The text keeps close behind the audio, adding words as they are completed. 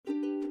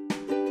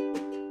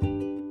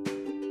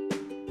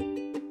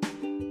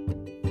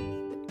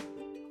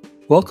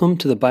Welcome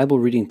to the Bible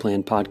Reading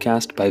Plan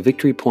podcast by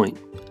Victory Point.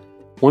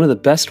 One of the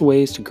best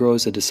ways to grow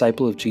as a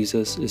disciple of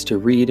Jesus is to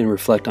read and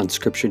reflect on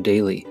Scripture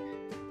daily.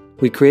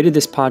 We created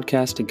this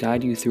podcast to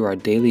guide you through our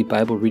daily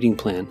Bible reading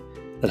plan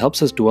that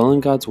helps us dwell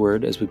in God's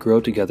Word as we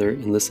grow together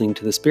in listening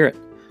to the Spirit.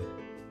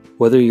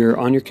 Whether you're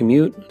on your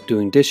commute,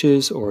 doing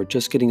dishes, or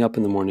just getting up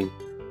in the morning,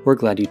 we're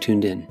glad you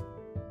tuned in.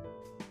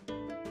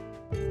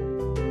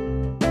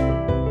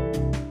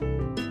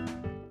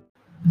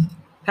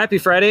 Happy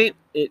Friday.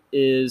 It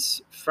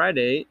is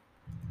Friday,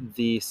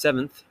 the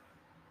 7th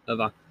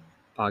of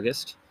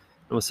August.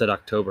 I almost said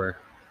October.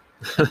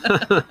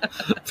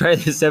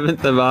 Friday, the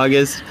 7th of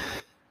August.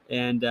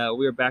 And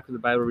we are back with the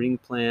Bible Reading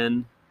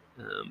Plan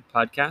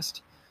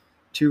podcast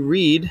to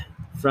read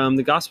from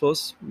the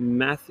Gospels,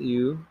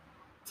 Matthew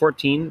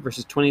 14,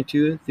 verses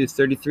 22 through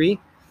 33.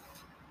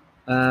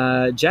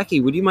 Jackie,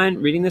 would you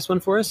mind reading this one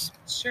for us?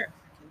 Sure,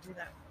 I can do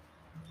that.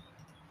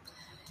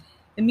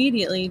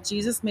 Immediately,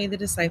 Jesus made the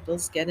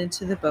disciples get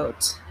into the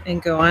boat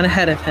and go on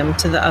ahead of him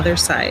to the other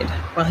side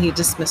while he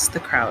dismissed the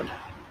crowd.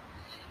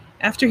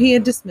 After he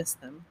had dismissed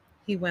them,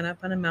 he went up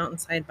on a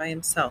mountainside by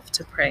himself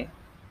to pray.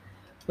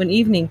 When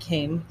evening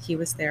came, he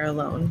was there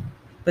alone,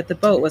 but the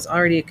boat was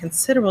already a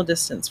considerable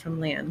distance from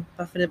land,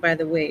 buffeted by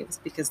the waves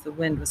because the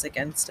wind was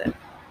against it.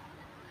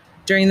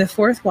 During the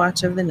fourth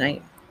watch of the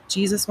night,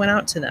 Jesus went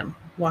out to them,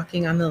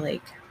 walking on the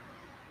lake.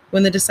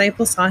 When the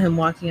disciples saw him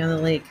walking on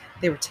the lake,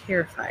 they were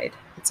terrified.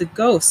 "It's a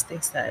ghost," they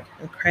said,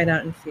 and cried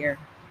out in fear.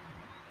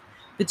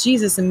 But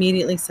Jesus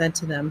immediately said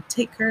to them,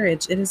 "Take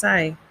courage, it is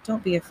I.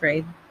 Don't be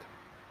afraid."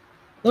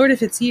 "Lord,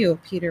 if it's you,"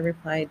 Peter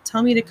replied,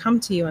 "tell me to come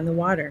to you on the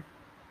water."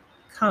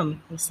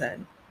 "Come," he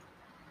said.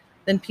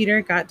 Then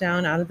Peter got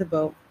down out of the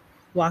boat,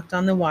 walked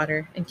on the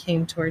water, and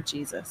came toward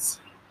Jesus.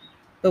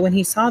 But when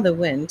he saw the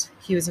wind,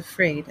 he was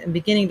afraid, and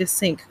beginning to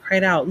sink,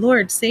 cried out,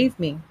 "Lord, save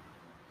me."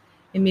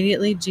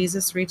 Immediately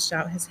Jesus reached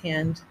out his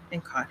hand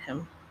and caught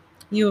him.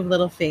 "You of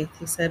little faith,"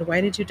 he said, "why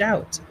did you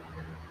doubt?"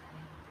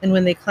 And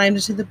when they climbed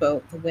into the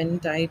boat, the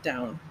wind died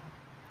down.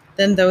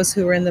 Then those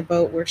who were in the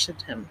boat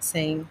worshipped him,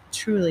 saying,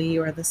 "Truly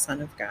you are the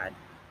Son of God."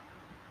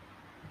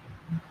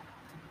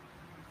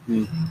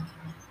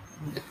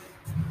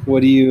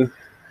 What are you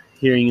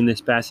hearing in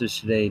this passage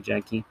today,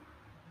 Jackie?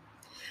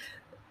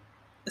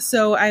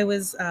 So I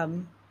was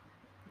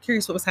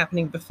curious what was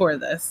happening before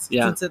this.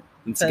 Yeah, since it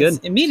it's says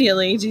good.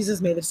 Immediately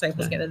Jesus made the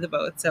disciples get in the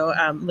boat. So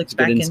looked It's a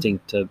back good in.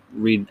 instinct to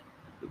read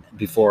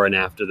before and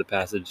after the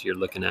passage you're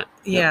looking at.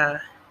 Yeah,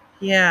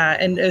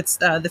 and it's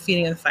the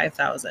feeding of the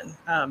 5,000.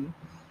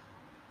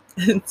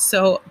 And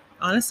so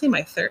honestly,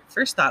 my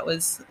first thought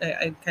was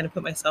I kind of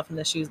put myself in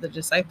the shoes of the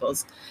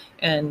disciples,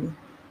 and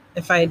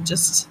if I had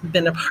just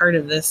been a part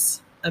of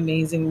this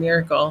amazing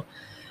miracle,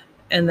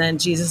 and then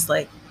Jesus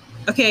like,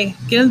 "Okay,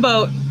 get in the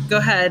boat, go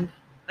ahead,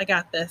 I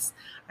got this,"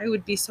 I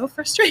would be so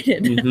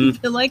frustrated. Mhm.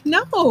 I'd be like,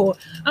 "No,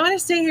 I want to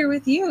stay here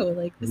with you.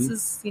 Like, this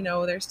is,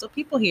 there's still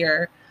people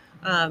here.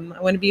 I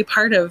want to be a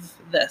part of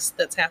this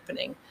that's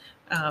happening."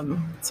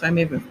 So I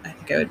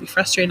think I would be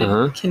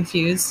frustrated,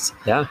 confused.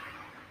 Yeah.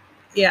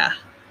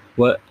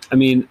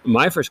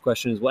 My first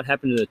question is, what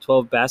happened to the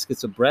 12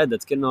 baskets of bread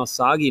that's getting all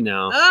soggy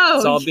now? Oh,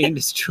 it's all being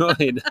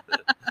destroyed.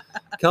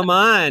 Come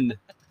on.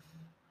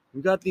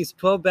 We got these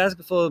 12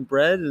 baskets full of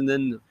bread, and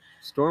then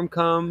storm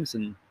comes,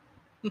 and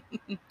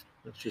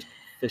that's just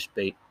fish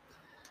bait.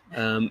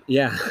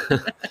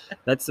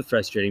 That's the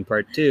frustrating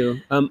part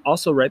too.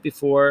 Also, right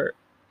before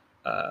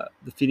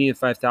the feeding of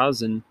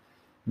 5,000,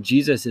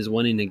 Jesus is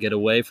wanting to get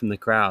away from the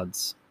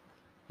crowds.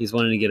 He's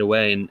wanting to get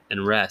away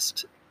and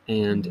rest,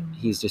 and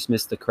he's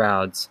dismissed the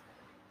crowds,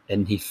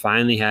 and he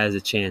finally has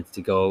a chance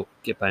to go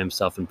get by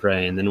himself and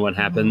pray. And then what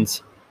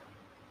happens?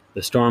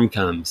 The storm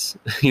comes,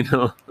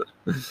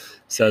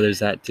 So there's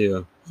that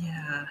too.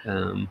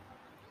 Yeah.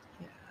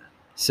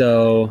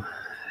 So,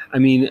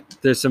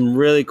 there's some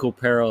really cool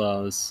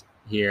parallels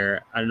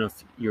here. I don't know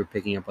if you were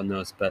picking up on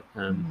those, but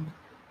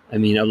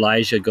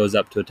Elijah goes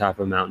up to the top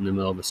of a mountain in the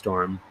middle of a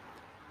storm,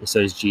 and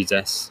so does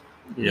Jesus.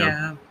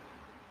 Yeah.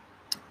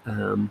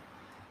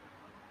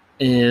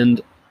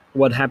 And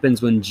what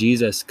happens when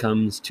Jesus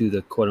comes to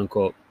the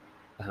quote-unquote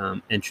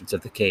entrance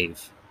of the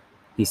cave?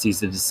 He sees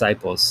the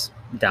disciples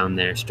down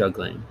there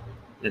struggling,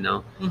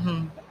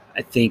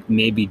 I think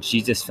maybe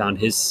Jesus found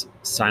his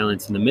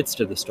silence in the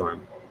midst of the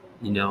storm.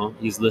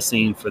 He's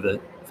listening for the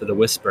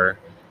whisper,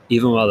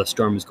 even while the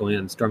storm is going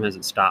on. The storm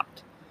hasn't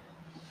stopped,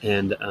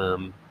 and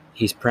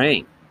he's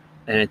praying.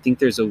 And I think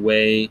there's a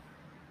way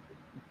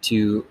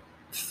to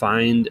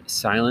find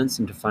silence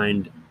and to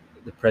find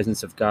the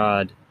presence of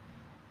God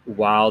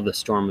while the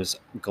storm is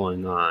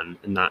going on,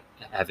 and not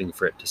having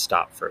for it to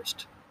stop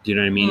first. Do you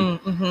know what I mean?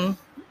 Mm-hmm.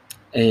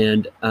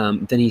 And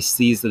then he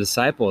sees the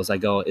disciples. I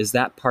go, is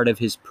that part of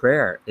his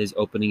prayer, is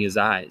opening his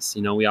eyes?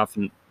 We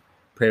often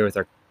pray with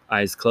our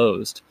eyes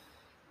closed,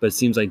 but it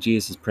seems like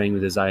Jesus is praying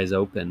with his eyes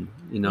open,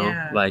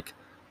 like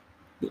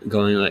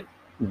going like,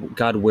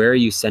 "God, where are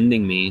you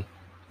sending me?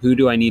 Who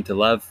do I need to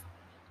love?"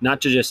 Not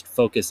to just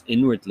focus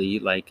inwardly,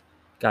 like,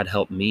 "God,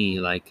 help me."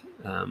 Like,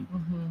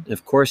 and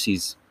of course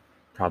he's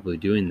probably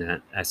doing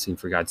that, asking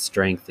for God's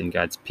strength and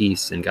God's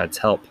peace and God's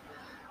help,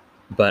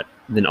 but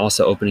then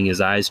also opening his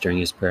eyes during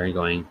his prayer and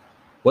going,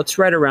 what's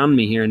right around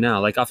me here and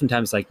now? Like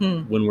oftentimes, like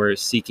when we're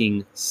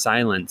seeking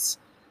silence,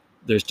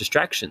 there's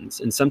distractions,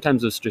 and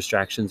sometimes those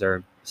distractions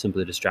are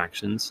simply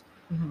distractions.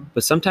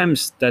 But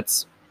sometimes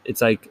it's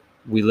like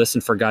we listen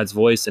for God's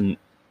voice and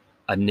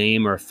a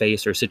name or a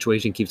face or a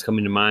situation keeps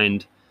coming to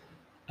mind,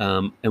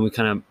 and we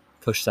kind of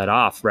push that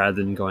off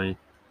rather than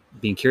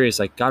being curious,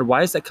 like, God,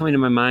 why is that coming to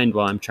my mind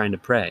while I'm trying to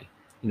pray?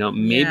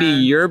 Maybe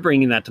you're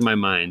bringing that to my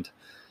mind.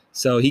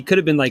 So he could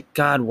have been like,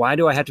 God, why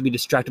do I have to be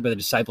distracted by the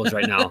disciples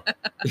right now?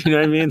 You know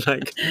what I mean?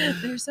 Like,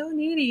 they're so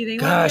needy. They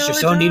gosh, they're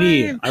so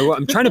needy.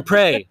 I'm trying to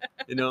pray,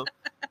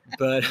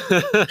 but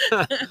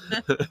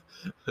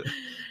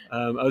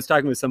I was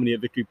talking with somebody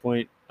at Victory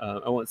Point.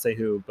 I won't say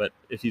who, but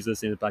if he's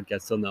listening to the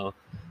podcast, he'll know.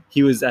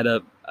 He was at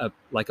a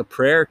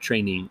prayer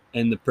training,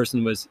 and the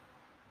person was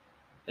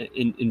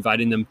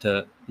inviting them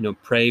to,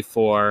 pray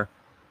for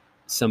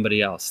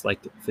somebody else, like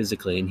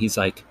physically. And he's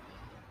like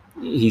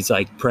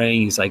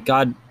praying. He's like,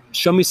 God,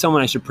 show me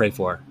someone I should pray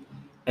for.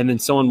 And then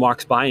someone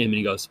walks by him and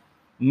he goes,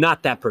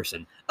 not that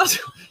person,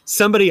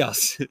 somebody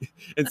else.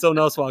 And someone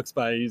else walks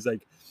by and he's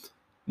like,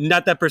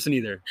 not that person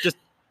either. Just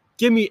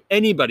give me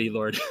anybody,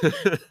 Lord.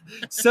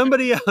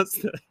 Somebody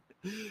else.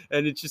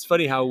 And it's just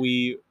funny how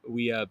we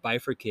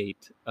bifurcate,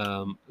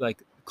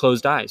 like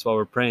closed eyes while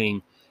we're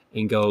praying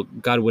and go,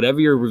 God,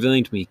 whatever you're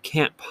revealing to me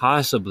can't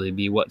possibly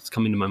be what's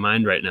coming to my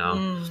mind right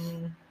now.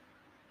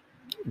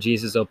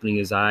 Jesus opening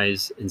his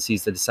eyes and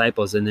sees the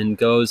disciples, and then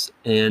goes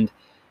and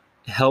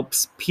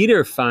helps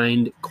Peter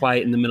find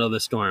quiet in the middle of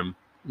the storm.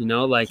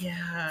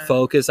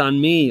 Focus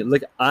on me.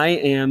 Look, I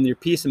am your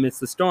peace amidst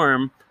the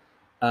storm.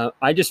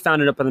 I just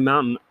found it up on the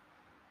mountain.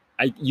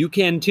 You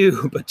can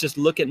too, but just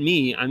look at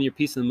me. I'm your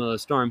peace in the middle of the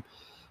storm.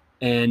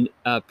 And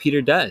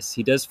Peter does.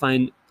 He does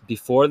find,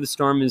 before the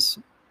storm is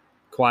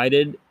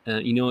quieted,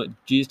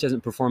 Jesus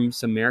doesn't perform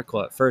some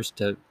miracle at first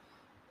to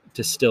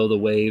still the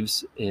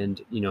waves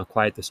and,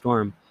 quiet the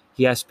storm.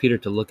 He asks Peter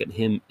to look at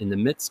him in the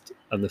midst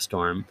of the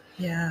storm.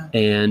 Yeah.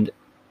 And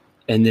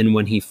then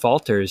when he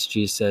falters,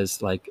 Jesus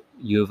says, like,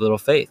 you have little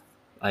faith.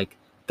 Like,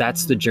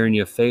 that's the journey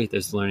of faith,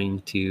 is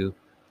learning to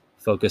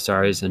focus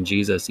our eyes on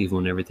Jesus, even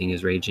when everything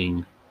is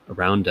raging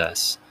around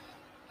us.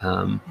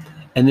 And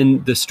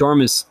then the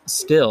storm is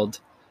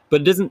stilled,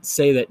 but it doesn't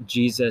say that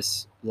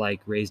Jesus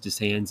raised his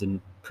hands and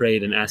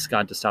prayed and asked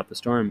God to stop the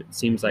storm. It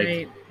seems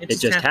like it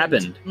just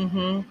happened.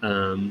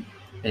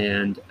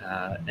 And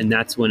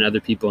that's when other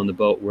people in the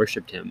boat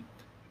worshiped him,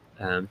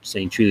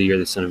 saying, truly, you're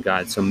the Son of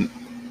God. So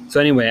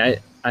anyway,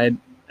 I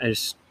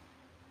just,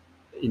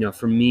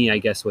 for me, I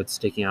guess what's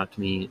sticking out to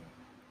me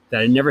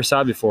that I never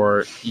saw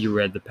before you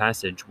read the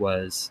passage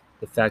was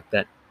the fact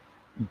that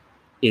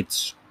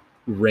it's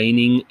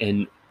raining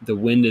and the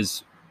wind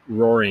is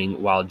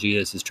roaring while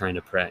Jesus is trying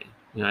to pray.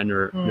 I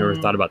never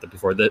thought about that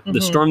before.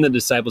 The storm that the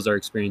disciples are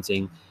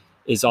experiencing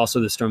is also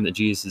the storm that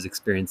Jesus is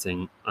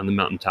experiencing on the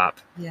mountaintop.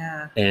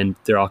 Yeah. And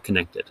they're all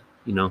connected,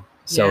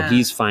 So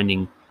he's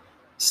finding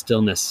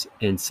stillness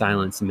and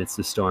silence amidst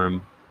the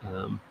storm.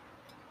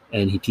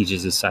 And he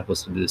teaches his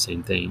disciples to do the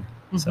same thing.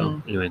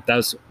 So anyway, that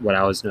was what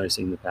I was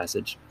noticing in the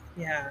passage.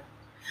 Yeah.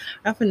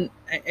 Often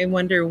I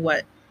wonder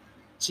what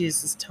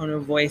Jesus' tone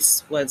of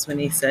voice was when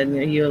he said,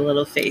 you have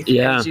little faith,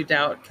 why did you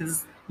doubt?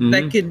 Because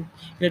that could,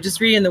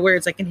 just reading the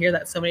words, I can hear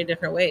that so many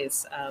different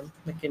ways. I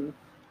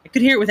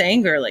could hear it with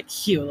anger,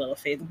 like, you little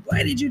faith,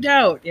 why did you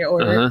doubt?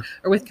 Or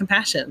with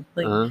compassion,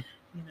 like,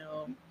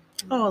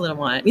 oh, little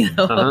one,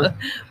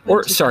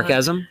 or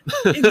sarcasm,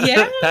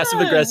 passive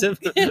aggressive.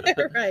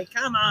 Right,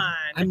 come on.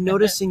 I'm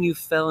noticing you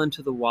fell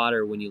into the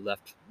water when you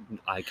left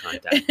eye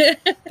contact.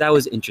 That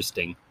was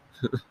interesting.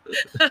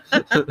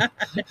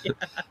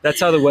 That's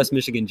how the West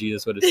Michigan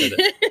Jesus would have said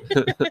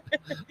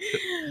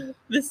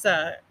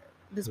it.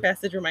 This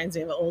passage reminds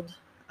me of an old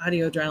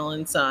Audio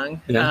Adrenaline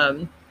song. Yeah.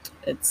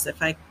 It's,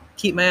 if I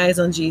keep my eyes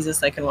on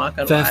Jesus, I can walk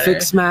on if water. I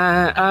fix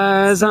my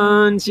eyes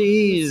on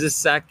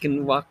Jesus, I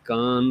can walk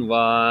on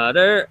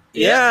water.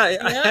 Yeah.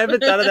 I haven't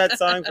thought of that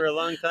song for a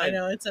long time. I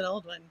know, it's an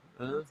old one.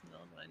 It's an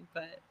old one,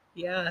 but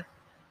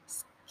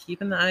just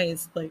keeping the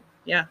eyes, that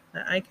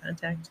eye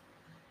contact,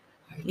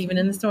 even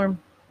in the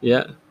storm.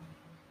 Yeah,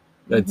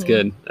 that's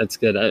good. That's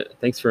good.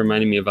 Thanks for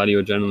reminding me of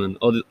Audio Adrenaline,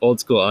 old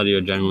school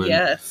Audio Adrenaline.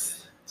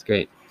 Yes, it's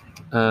great.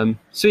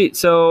 Sweet.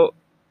 So,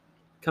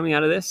 coming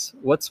out of this,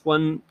 what's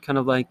one kind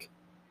of what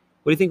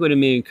do you think would have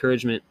made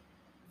encouragement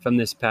from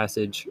this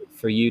passage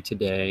for you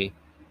today,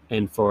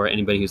 and for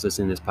anybody who's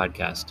listening to this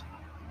podcast?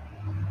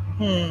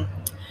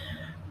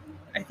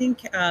 I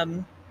think,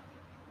 kind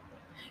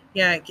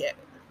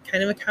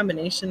of a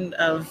combination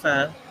of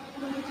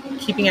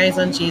keeping eyes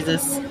on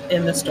Jesus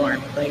in the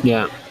storm,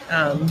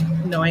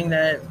 knowing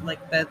that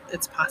that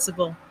it's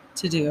possible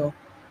to do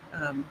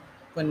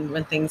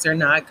when things are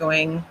not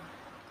going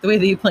the way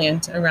that you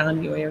planned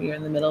around you, or you're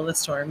in the middle of the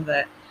storm.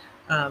 That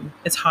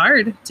it's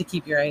hard to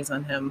keep your eyes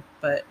on him,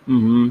 but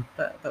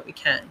we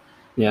can.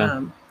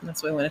 Yeah,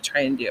 that's what we want to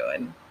try and do,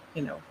 and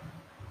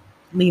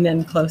lean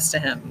in close to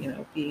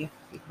him. Be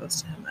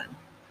close to him then.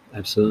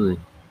 Absolutely.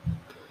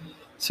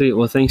 Sweet.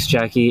 Well, thanks,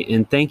 Jackie.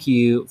 And thank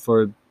you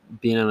for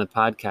being on the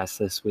podcast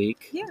this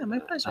week. Yeah, my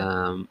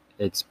pleasure.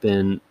 It's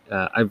been,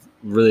 I've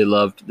really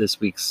loved this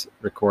week's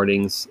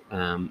recordings,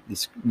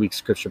 this week's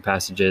scripture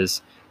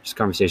passages, just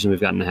conversations we've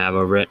gotten to have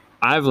over it.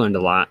 I've learned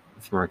a lot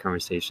from our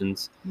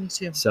conversations. Me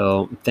too.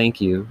 So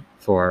thank you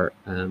for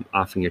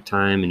offering your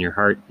time and your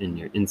heart and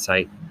your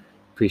insight.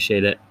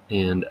 Appreciate it.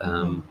 And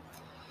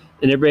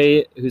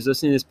everybody who's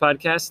listening to this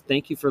podcast,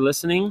 thank you for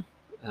listening.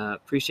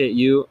 Appreciate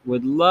you.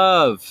 Would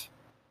love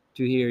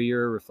to hear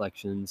your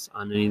reflections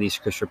on any of these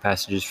scripture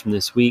passages from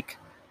this week.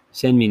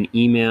 Send me an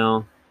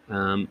email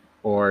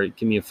or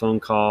give me a phone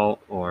call,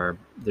 or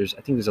I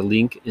think there's a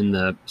link in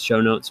the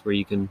show notes where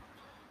you can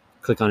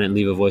click on it and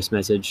leave a voice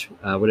message.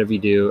 Whatever you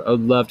do, I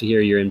would love to hear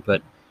your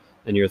input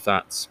and your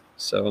thoughts.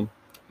 So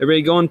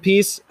everybody go in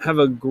peace. Have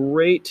a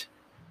great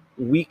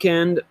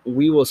weekend.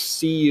 We will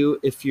see you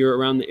if you're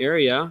around the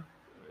area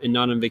and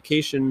not on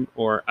vacation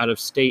or out of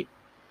state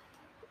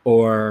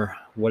or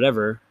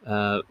whatever.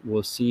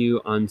 We'll see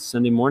you on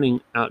Sunday morning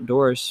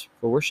outdoors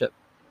for worship.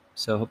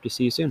 So hope to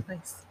see you soon.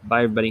 Nice.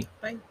 Bye, everybody.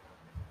 Bye.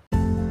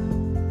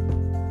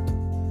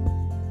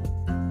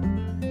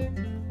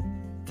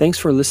 Thanks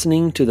for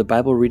listening to the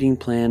Bible Reading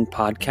Plan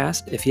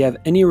podcast. If you have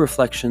any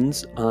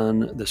reflections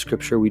on the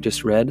scripture we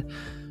just read,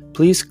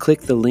 please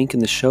click the link in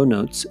the show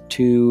notes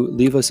to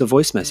leave us a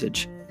voice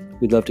message.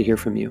 We'd love to hear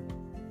from you.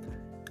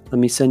 Let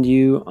me send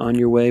you on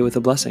your way with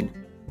a blessing.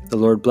 The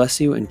Lord bless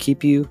you and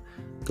keep you.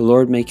 The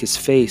Lord make his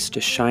face to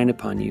shine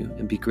upon you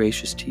and be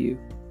gracious to you.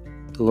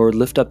 The Lord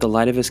lift up the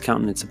light of his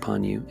countenance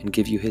upon you and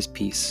give you his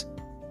peace.